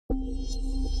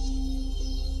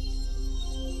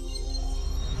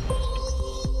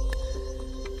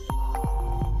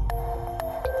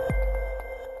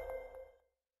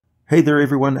Hey there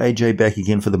everyone, AJ back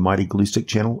again for the Mighty Gluestick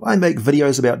channel. I make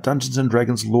videos about Dungeons and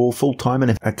Dragons lore full time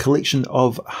and have a collection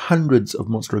of hundreds of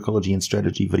monster ecology and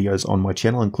strategy videos on my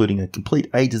channel, including a complete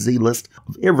A to Z list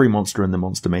of every monster in the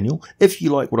monster manual. If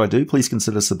you like what I do, please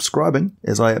consider subscribing,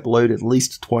 as I upload at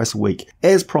least twice a week.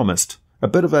 As promised, a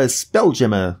bit of a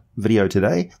Spelljammer video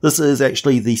today. This is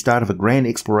actually the start of a grand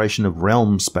exploration of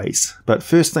Realmspace. But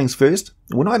first things first,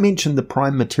 when I mention the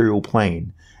prime material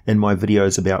plane in my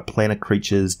videos about planet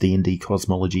creatures, D&D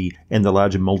cosmology, and the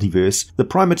larger multiverse, the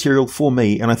prime material for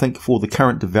me, and I think for the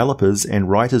current developers and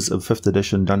writers of 5th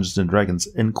edition Dungeons and Dragons,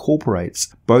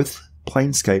 incorporates both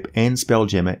Planescape and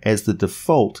Spelljammer as the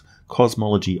default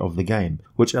cosmology of the game,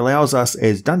 which allows us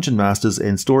as dungeon masters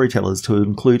and storytellers to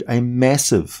include a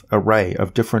massive array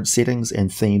of different settings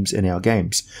and themes in our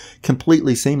games,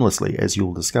 completely seamlessly, as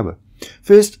you'll discover.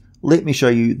 First, let me show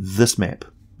you this map.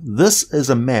 This is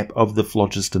a map of the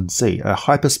Phlogiston Sea, a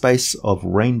hyperspace of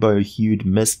rainbow-hued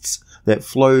mists that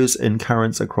flows in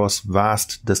currents across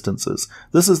vast distances.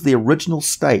 This is the original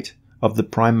state of the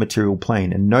prime material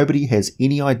plane, and nobody has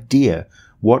any idea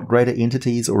what greater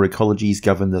entities or ecologies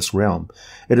govern this realm.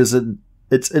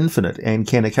 It's infinite and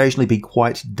can occasionally be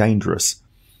quite dangerous,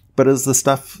 but is the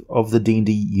stuff of the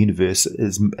D&D universe.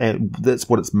 That's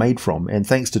what it's made from, and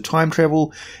thanks to time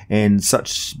travel and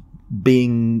such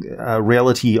being a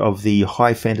reality of the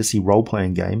high fantasy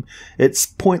role-playing game, it's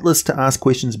pointless to ask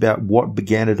questions about what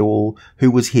began it all, who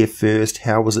was here first,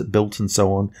 how was it built, and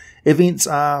so on. Events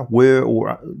were,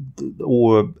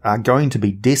 or are going to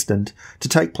be destined to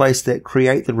take place that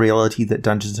create the reality that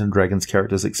Dungeons and Dragons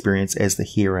characters experience as the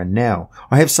here and now.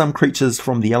 I have some creatures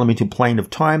from the elemental plane of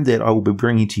time that I will be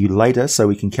bringing to you later, so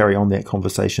we can carry on that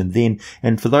conversation then.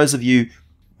 And for those of you,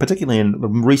 particularly in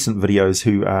recent videos,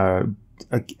 who are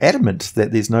adamant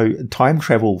that there's no time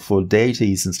travel for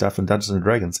deities and stuff in Dungeons and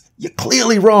Dragons, you're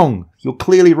clearly wrong. You're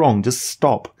clearly wrong. Just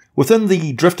stop. Within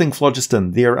the drifting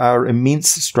phlogiston, there are immense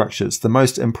structures. The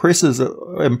most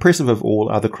impressive of all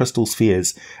are the crystal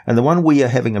spheres, and the one we are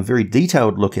having a very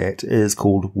detailed look at is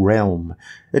called Realm.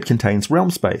 It contains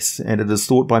Realmspace, and it is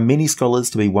thought by many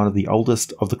scholars to be one of the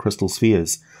oldest of the crystal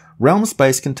spheres.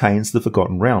 Realmspace contains the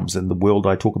Forgotten Realms, and the world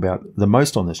I talk about the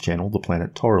most on this channel, the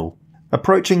planet Toril.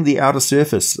 Approaching the outer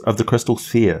surface of the crystal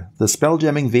sphere, the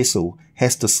spelljamming vessel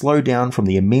has to slow down from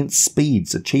the immense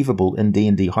speeds achievable in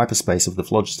D&D hyperspace of the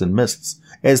Phlogiston Mists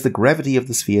as the gravity of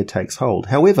the sphere takes hold.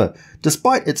 However,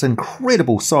 despite its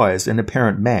incredible size and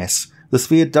apparent mass, the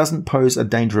sphere doesn't pose a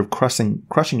danger of crushing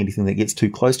anything that gets too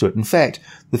close to it. In fact,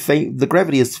 the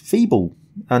gravity is feeble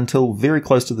until very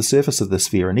close to the surface of the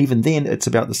sphere, and even then it's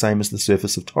about the same as the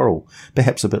surface of Toril,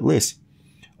 perhaps a bit less.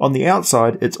 On the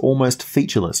outside, it's almost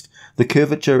featureless. The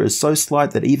curvature is so slight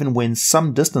that even when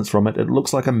some distance from it, it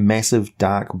looks like a massive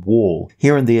dark wall,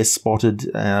 here and there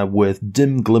spotted with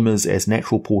dim glimmers as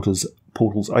natural portals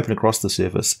open across the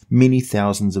surface, many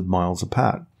thousands of miles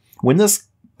apart. When this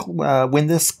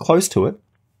close to it,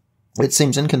 it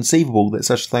seems inconceivable that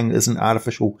such a thing is an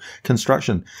artificial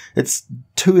construction. It's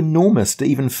too enormous to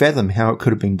even fathom how it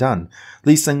could have been done.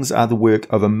 These things are the work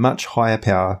of a much higher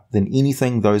power than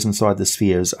anything those inside the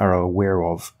spheres are aware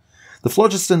of. The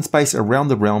phlogiston space around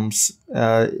the realms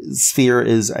sphere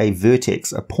is a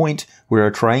vertex, a point where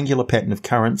a triangular pattern of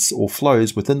currents or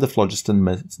flows within the phlogiston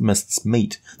mists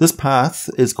meet. This path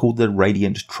is called the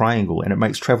radiant triangle, and it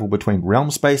makes travel between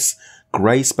realm space,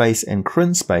 grey space, and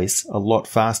Kryn space a lot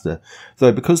faster.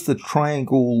 Though because the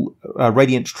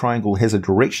radiant triangle has a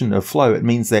direction of flow, it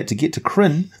means that to get to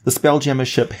Kryn, the Spelljammer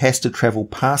ship has to travel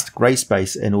past grey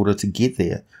space in order to get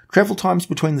there. Travel times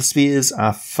between the spheres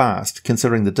are fast,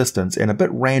 considering the distance, and a bit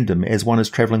random as one is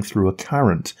travelling through a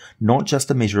current, not just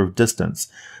a measure of distance.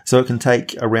 So it can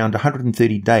take around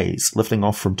 130 days, lifting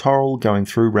off from Toril, going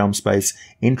through realm space,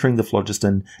 entering the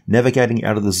phlogiston, navigating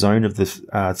out of the zone of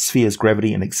the sphere's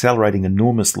gravity and accelerating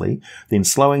enormously, then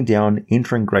slowing down,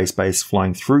 entering grey space,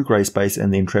 flying through grey space,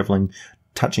 and then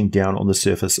touching down on the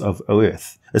surface of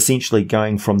Earth, essentially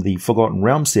going from the Forgotten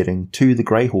Realm setting to the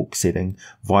Greyhawk setting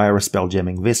via a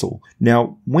spelljamming vessel.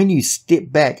 Now, when you step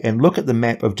back and look at the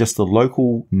map of just the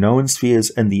local known spheres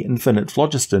in the infinite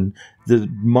phlogiston, the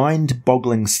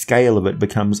mind-boggling scale of it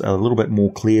becomes a little bit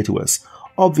more clear to us.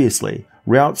 Obviously,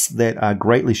 routes that are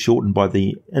greatly shortened by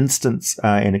the existence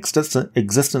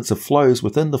of flows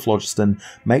within the phlogiston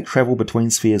make travel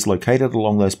between spheres located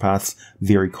along those paths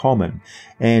very common,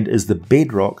 and is the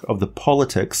bedrock of the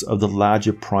politics of the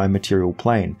larger prime material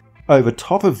plane. Over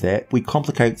top of that, we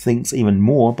complicate things even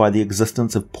more by the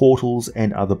existence of portals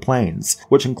and other planes,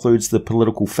 which includes the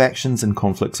political factions and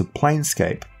conflicts of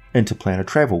Planescape. interplanar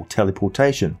travel,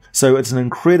 teleportation. So it's an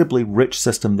incredibly rich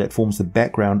system that forms the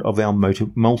background of our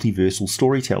multiversal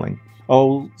storytelling.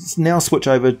 I'll now switch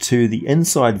over to the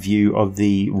inside view of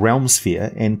the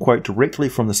Realmsphere and quote directly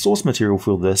from the source material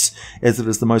for this, as it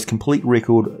is the most complete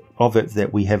record of it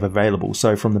that we have available.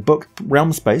 So from the book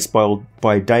Realmspace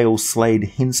by Dale Slade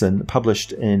Henson,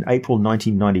 published in April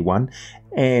 1991,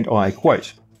 and I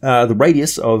quote, the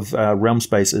radius of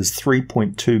Realmspace is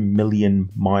 3.2 million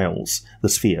miles, the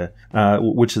sphere,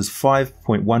 which is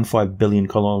 5.15 billion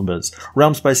kilometers.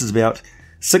 Realmspace is about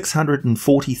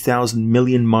 640,000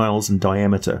 million miles in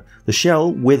diameter. The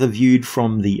shell, whether viewed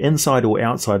from the inside or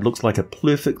outside, looks like a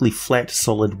perfectly flat,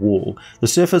 solid wall. The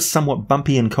surface, somewhat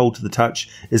bumpy and cold to the touch,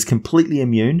 is completely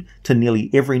immune to nearly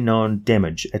every known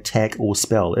damage, attack, or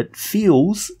spell. It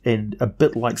feels a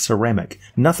bit like ceramic.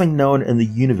 Nothing known in the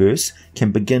universe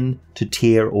can begin to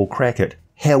tear or crack it.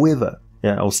 However,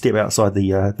 I'll step outside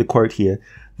the quote here.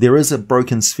 There is a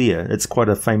broken sphere. It's quite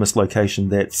a famous location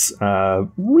that's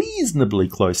reasonably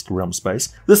close to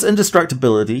Realmspace. This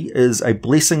indestructibility is a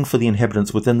blessing for the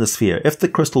inhabitants within the sphere. If the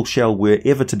crystal shell were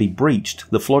ever to be breached,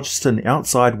 the phlogiston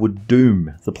outside would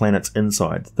doom the planet's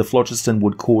inside. The phlogiston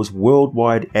would cause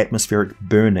worldwide atmospheric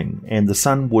burning, and the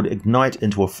sun would ignite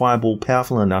into a fireball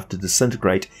powerful enough to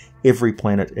disintegrate every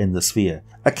planet in the sphere.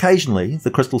 Occasionally, the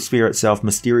crystal sphere itself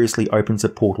mysteriously opens a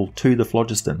portal to the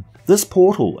phlogiston. This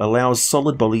portal allows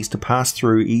solid bodies to pass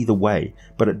through either way,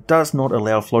 but it does not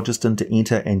allow phlogiston to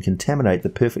enter and contaminate the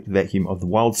perfect vacuum of the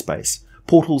wild space.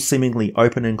 Portals seemingly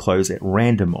open and close at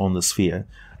random on the sphere.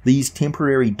 These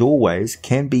temporary doorways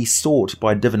can be sought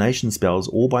by divination spells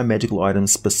or by magical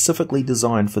items specifically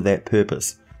designed for that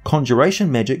purpose.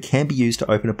 Conjuration magic can be used to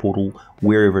open a portal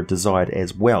wherever desired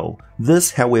as well.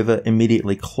 This, however,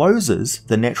 immediately closes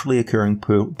the naturally occurring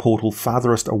portal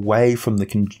farthest away from the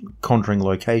conjuring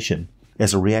location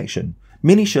as a reaction.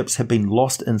 Many ships have been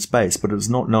lost in space, but it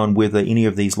is not known whether any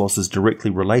of these losses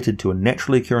directly related to a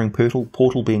naturally occurring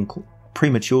portal being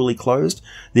prematurely closed,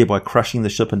 thereby crushing the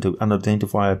ship into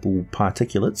unidentifiable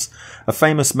particulates. A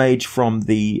famous mage from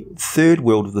the third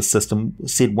world of the system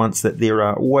said once that there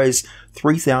are always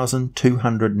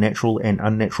 3,200 natural and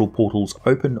unnatural portals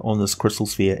open on this crystal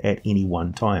sphere at any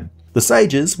one time. The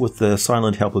sages, with the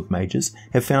silent help of mages,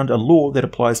 have found a law that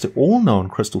applies to all known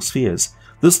crystal spheres.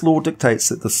 This law dictates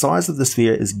that the size of the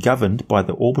sphere is governed by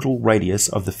the orbital radius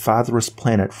of the farthest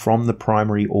planet from the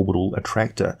primary orbital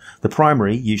attractor. The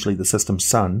primary, usually the system's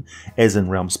sun, as in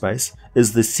Realmspace,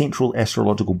 is the central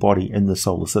astrological body in the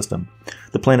solar system.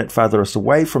 The planet farthest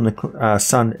away from the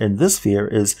sun in this sphere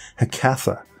is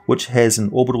Hecatha, which has an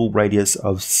orbital radius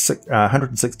of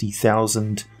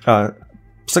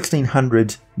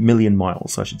 1,600 million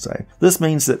miles, I should say. This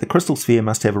means that the crystal sphere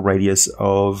must have a radius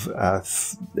of,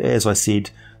 as I said,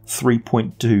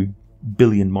 3.2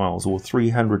 billion miles, or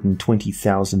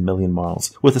 320,000 million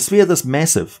miles. With a sphere this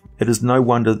massive, it is no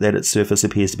wonder that its surface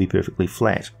appears to be perfectly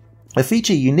flat. A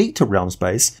feature unique to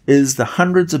Realmspace is the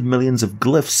hundreds of millions of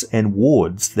glyphs and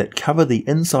wards that cover the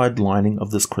inside lining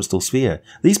of this crystal sphere.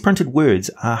 These printed words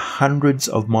are hundreds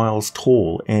of miles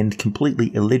tall and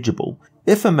completely illegible.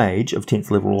 If a mage of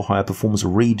 10th level or higher performs a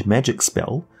read magic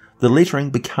spell, the lettering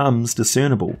becomes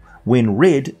discernible. When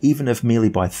read, even if merely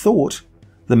by thought,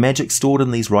 the magic stored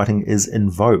in these writing is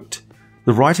invoked.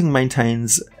 The writing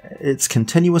maintains its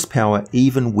continuous power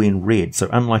even when read, so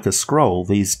unlike a scroll,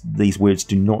 these words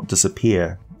do not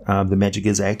disappear. The magic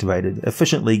is activated,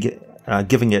 efficiently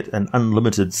giving it an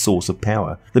unlimited source of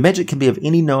power. The magic can be of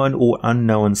any known or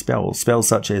unknown spells. Spells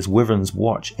such as Wyvern's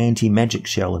Watch, Anti-Magic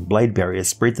Shell, and Blade Barrier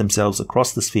spread themselves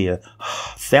across the sphere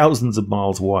thousands of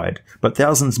miles wide, but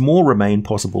thousands more remain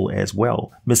possible as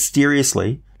well.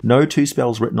 Mysteriously, no two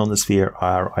spells written on the sphere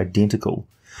are identical.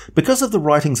 Because of the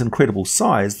writing's incredible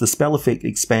size, the spell effect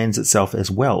expands itself as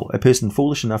well. A person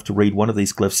foolish enough to read one of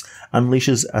these glyphs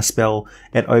unleashes a spell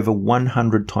at over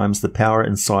 100 times the power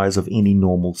and size of any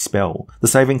normal spell. The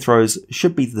saving throws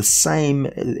should be the same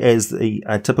as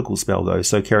a typical spell though,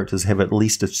 so characters have at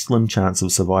least a slim chance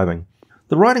of surviving.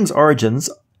 The writing's origins,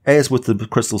 as with the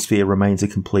crystal sphere, remains a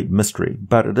complete mystery,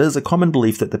 but it is a common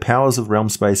belief that the powers of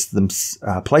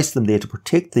Realmspace placed them there to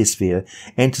protect their sphere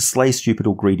and to slay stupid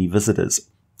or greedy visitors.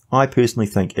 I personally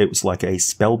think it was like a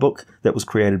spell book that was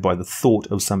created by the thought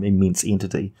of some immense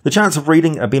entity. The chance of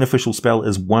reading a beneficial spell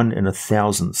is 1 in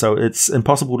 1,000, so it's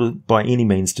impossible by any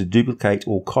means to duplicate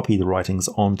or copy the writings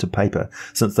onto paper.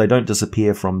 Since they don't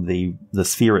disappear from the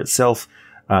sphere itself,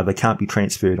 they can't be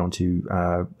transferred onto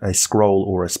a scroll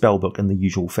or a spell book in the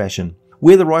usual fashion.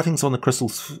 Where the writings on the crystal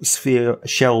sphere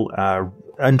shell are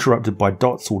interrupted by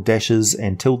dots or dashes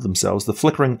and tilde themselves, the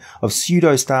flickering of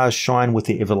pseudo-stars shine with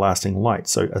their everlasting light.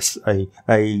 So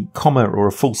a comma or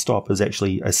a full stop is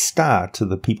actually a star to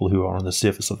the people who are on the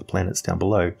surface of the planets down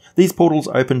below. These portals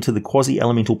open to the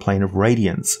quasi-elemental plane of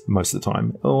radiance most of the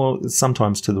time, or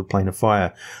sometimes to the plane of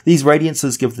fire. These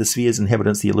radiances give the sphere's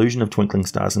inhabitants the illusion of twinkling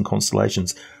stars and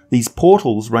constellations. These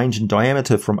portals range in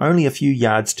diameter from only a few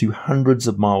yards to hundreds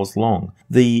of miles long.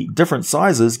 The different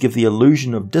sizes give the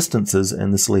illusion of distances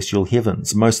in the celestial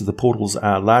heavens. Most of the portals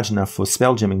are large enough for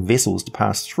spelljamming vessels to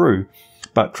pass through,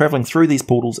 but travelling through these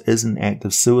portals is an act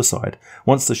of suicide.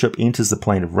 Once the ship enters the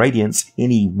plane of radiance,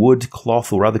 any wood,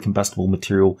 cloth or other combustible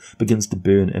material begins to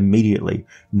burn immediately.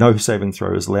 No saving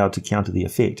throw is allowed to counter the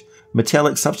effect.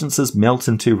 Metallic substances melt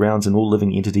in 2 rounds and all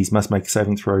living entities must make a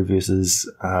saving throw versus,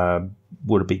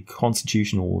 would it be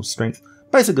constitution or strength?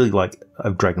 Basically like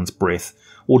a dragon's breath,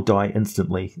 or die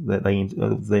instantly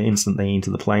the instant they enter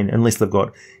the plane, unless they've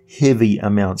got heavy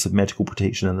amounts of magical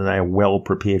protection and they are well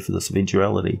prepared for this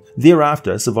eventuality.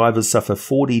 Thereafter, survivors suffer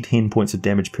 4d10 points of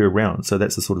damage per round, so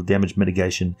that's the sort of damage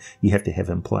mitigation you have to have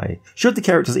in play. Should the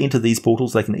characters enter these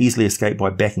portals, they can easily escape by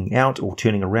backing out or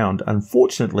turning around.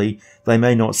 Unfortunately, they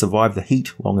may not survive the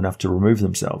heat long enough to remove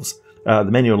themselves. The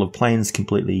Manual of Planes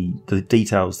completely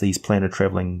details these planet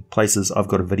traveling places. I've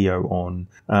got a video on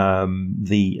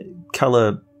the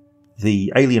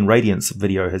Alien Radiance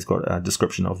video has got a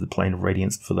description of the plane of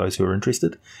radiance for those who are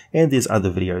interested. And there's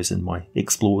other videos in my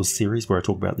Explorers series where I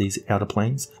talk about these outer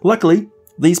planes. Luckily,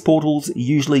 these portals,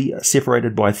 usually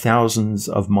separated by thousands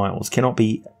of miles, cannot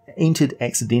be entered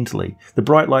accidentally. The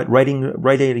bright light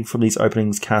radiating from these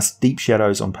openings casts deep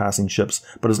shadows on passing ships,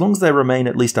 but as long as they remain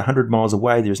at least 100 miles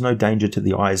away, there is no danger to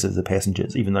the eyes of the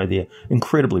passengers, even though they're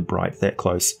incredibly bright that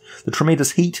close. The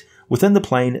tremendous heat within the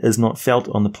plane is not felt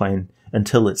on the plane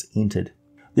until it's entered.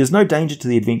 There's no danger to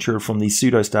the adventurer from these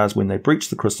pseudo-stars when they breach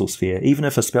the crystal sphere, even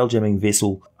if a spelljamming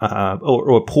vessel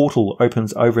or a portal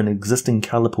opens over an existing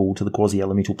colour pool to the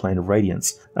quasi-elemental plane of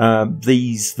radiance.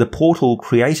 The portal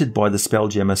created by the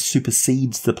spelljammer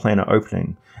supersedes the planar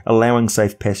opening, allowing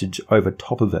safe passage over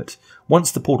top of it.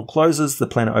 Once the portal closes, the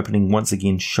planar opening once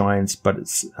again shines, but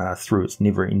it's through its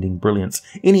never-ending brilliance.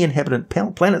 Any inhabitant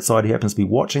planetside who happens to be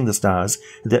watching the stars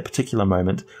at that particular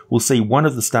moment will see one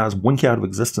of the stars wink out of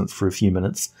existence for a few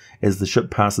minutes as the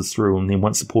ship passes through, and then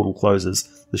once the portal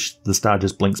closes, the star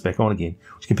just blinks back on again,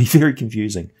 which can be very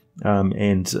confusing.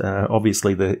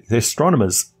 Obviously the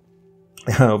astronomers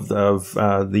of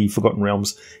the Forgotten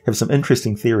Realms have some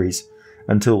interesting theories,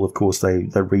 until, of course, they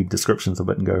read descriptions of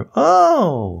it and go,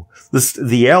 oh!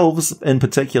 The elves, in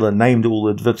particular, named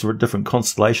all the different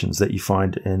constellations that you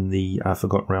find in the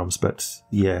Forgotten Realms. But,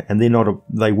 yeah, and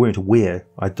they weren't aware,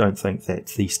 I don't think, that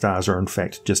the stars are, in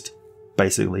fact, just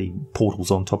basically portals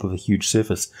on top of a huge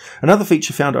surface. Another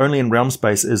feature found only in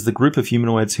Realmspace is the group of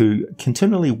humanoids who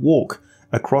continually walk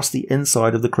across the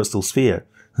inside of the crystal sphere.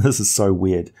 This is so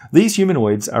weird. These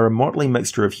humanoids are a motley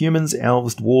mixture of humans,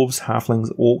 elves, dwarves,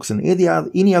 halflings, orcs, and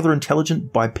any other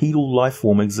intelligent bipedal life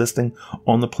form existing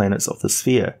on the planets of the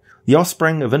sphere. The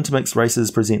offspring of intermixed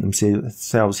races present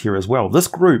themselves here as well. This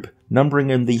group, numbering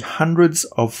in the hundreds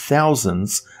of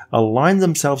thousands, align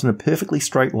themselves in a perfectly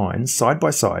straight line, side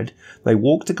by side. They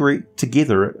walk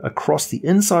together across the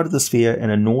inside of the sphere in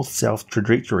a north-south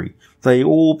trajectory. They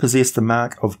all possess the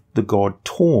mark of the god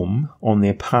Torm on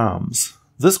their palms.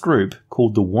 This group,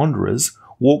 called the Wanderers,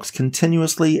 walks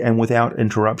continuously and without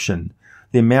interruption.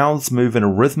 Their mouths move in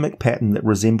a rhythmic pattern that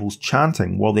resembles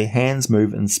chanting, while their hands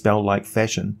move in spell-like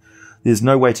fashion. There's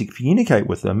no way to communicate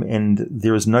with them, and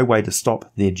there is no way to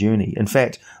stop their journey. In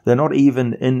fact, they're not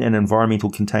even in an environmental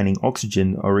containing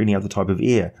oxygen or any other type of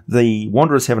air. The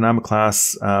Wanderers have an armor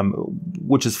class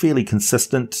which is fairly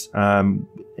consistent, and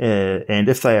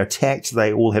if they are attacked,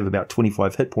 they all have about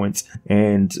 25 hit points,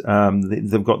 and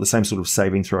they've got the same sort of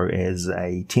saving throw as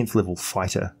a 10th level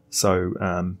fighter.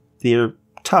 So they're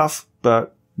tough,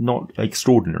 but not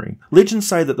extraordinary. Legends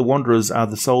say that the Wanderers are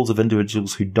the souls of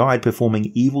individuals who died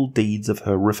performing evil deeds of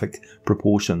horrific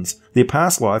proportions. Their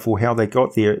past life, or how they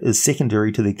got there, is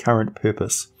secondary to their current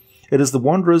purpose. It is the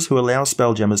Wanderers who allow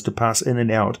spelljammers to pass in and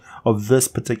out of this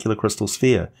particular crystal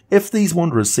sphere. If these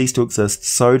Wanderers cease to exist,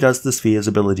 so does the sphere's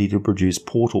ability to produce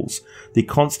portals. Their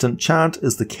constant chant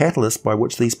is the catalyst by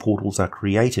which these portals are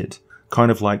created.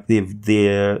 Kind of like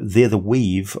they're the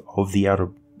weave of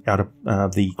the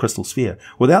the crystal sphere.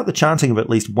 Without the chanting of at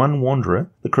least one wanderer,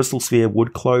 the crystal sphere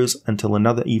would close until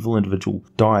another evil individual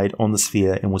died on the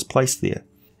sphere and was placed there.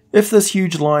 If this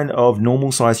huge line of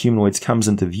normal-sized humanoids comes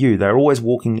into view, they're always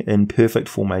walking in perfect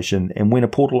formation, and when a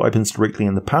portal opens directly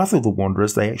in the path of the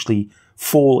Wanderers, they actually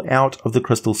fall out of the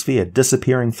crystal sphere,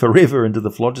 disappearing forever into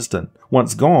the phlogiston.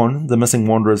 Once gone, the missing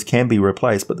Wanderers can be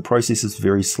replaced, but the process is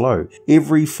very slow.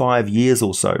 Every 5 years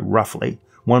or so, roughly,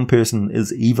 one person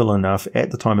is evil enough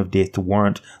at the time of death to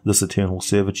warrant this eternal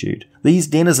servitude. These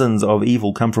denizens of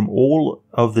evil come from all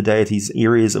of the deity's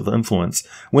areas of influence.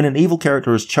 When an evil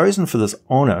character is chosen for this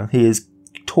honour, he is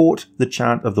taught the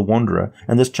chant of the Wanderer,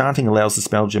 and this chanting allows the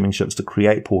spell-jamming ships to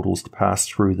create portals to pass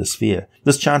through the sphere.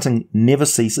 This chanting never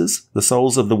ceases. The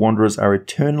souls of the Wanderers are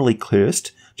eternally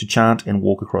cursed to chant and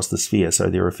walk across the sphere, so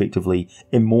they're effectively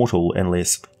immortal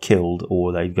unless killed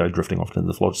or they go drifting off into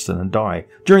the phlogiston and die.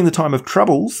 During the time of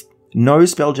troubles, no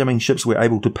spell-jamming ships were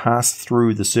able to pass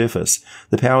through the surface.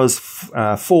 The power's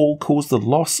fall caused the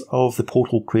loss of the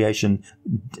portal creation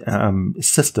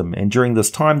system, and during this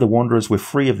time the Wanderers were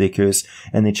free of their curse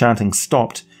and their chanting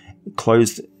stopped.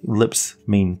 Closed lips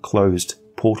mean closed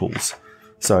portals.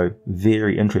 So,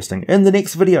 very interesting. In the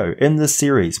next video in this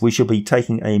series, we shall be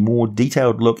taking a more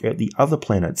detailed look at the other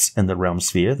planets in the realm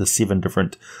sphere, the 7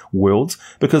 different worlds,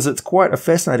 because it's quite a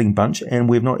fascinating bunch and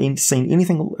we've not seen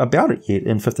anything about it yet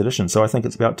in 5th edition, so I think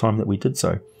it's about time that we did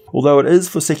so. Although it is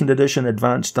for 2nd edition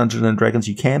Advanced Dungeons and Dragons,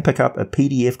 you can pick up a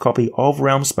PDF copy of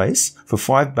Realmspace for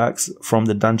 $5 from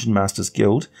the Dungeon Masters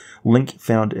Guild, link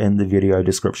found in the video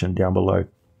description down below.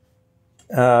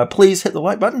 Please hit the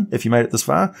like button if you made it this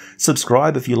far.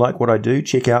 Subscribe if you like what I do.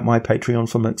 Check out my Patreon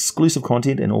for exclusive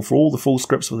content and for all the full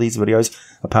scripts for these videos,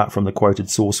 apart from the quoted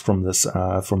source from this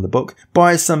from the book.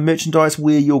 Buy some merchandise,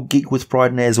 wear your geek with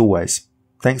pride, and as always,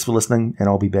 thanks for listening, and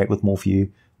I'll be back with more for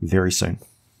you very soon.